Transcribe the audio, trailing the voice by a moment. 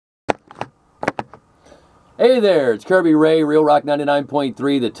Hey there, it's Kirby Ray, Real Rock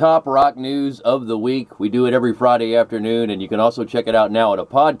 99.3, the top rock news of the week. We do it every Friday afternoon, and you can also check it out now at a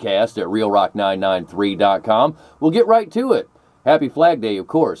podcast at realrock993.com. We'll get right to it. Happy Flag Day, of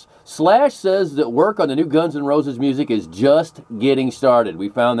course. Slash says that work on the new Guns N' Roses music is just getting started. We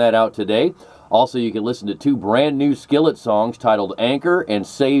found that out today. Also, you can listen to two brand new Skillet songs titled Anchor and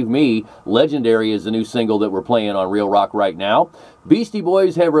Save Me. Legendary is the new single that we're playing on Real Rock right now. Beastie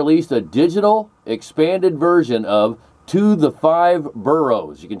Boys have released a digital, expanded version of To the Five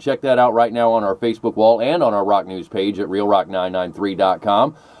Boroughs. You can check that out right now on our Facebook wall and on our rock news page at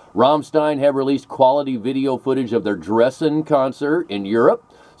realrock993.com. Rammstein have released quality video footage of their Dresden concert in Europe.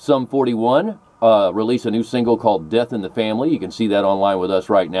 Sum 41 release a new single called Death in the Family. You can see that online with us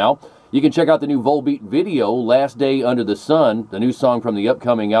right now. You can check out the new Volbeat video, Last Day Under the Sun, the new song from the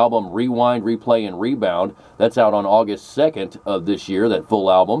upcoming album Rewind, Replay, and Rebound. That's out on August 2nd of this year, that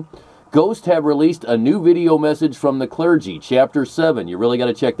full album. Ghost have released a new video message from the clergy, Chapter 7. You really got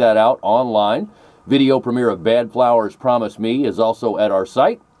to check that out online. Video premiere of Bad Flowers, Promise Me is also at our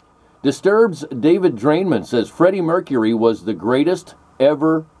site. Disturbed's David Drainman says Freddie Mercury was the greatest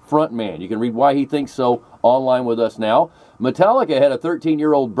ever frontman. You can read why he thinks so online with us now. Metallica had a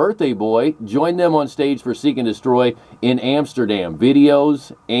 13-year-old birthday boy join them on stage for Seek and Destroy in Amsterdam.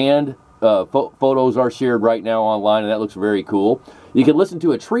 Videos and photos are shared right now online, and that looks very cool. You can listen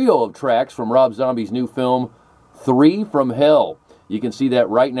to a trio of tracks from Rob Zombie's new film, 3 from Hell. You can see that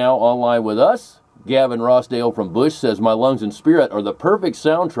right now online with us. Gavin Rossdale from Bush says, My Lungs and Spirit are the perfect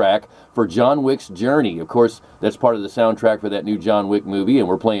soundtrack for John Wick's journey. Of course, that's part of the soundtrack for that new John Wick movie, and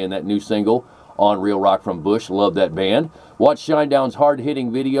we're playing that new single on Real Rock from Bush. Love that band. Watch Shinedown's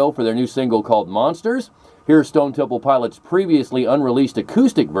hard-hitting video for their new single called Monsters. Here's Stone Temple Pilots' previously unreleased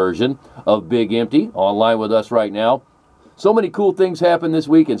acoustic version of Big Empty, online with us right now. So many cool things happened this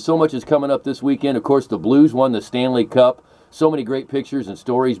week, and so much is coming up this weekend. Of course, the Blues won the Stanley Cup. So many great pictures and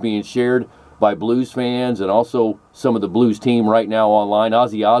stories being shared by Blues fans and also some of the Blues team right now online.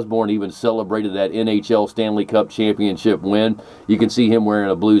 Ozzy Osbourne even celebrated that NHL Stanley Cup championship win. You can see him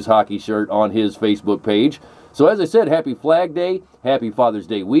wearing a Blues hockey shirt on his Facebook page. So as I said, happy Flag Day, happy Father's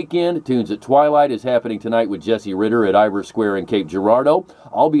Day weekend. Tunes at Twilight is happening tonight with Jesse Ritter at Ivor Square in Cape Girardeau.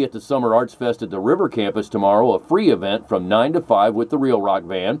 I'll be at the Summer Arts Fest at the River Campus tomorrow, a free event from 9 to 5 with the Real Rock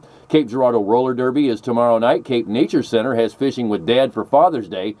Band. Cape Girardeau Roller Derby is tomorrow night. Cape Nature Center has fishing with Dad for Father's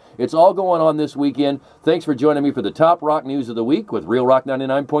Day. It's all going on this weekend. Thanks for joining me for the top rock news of the week with Real Rock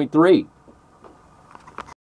 99.3.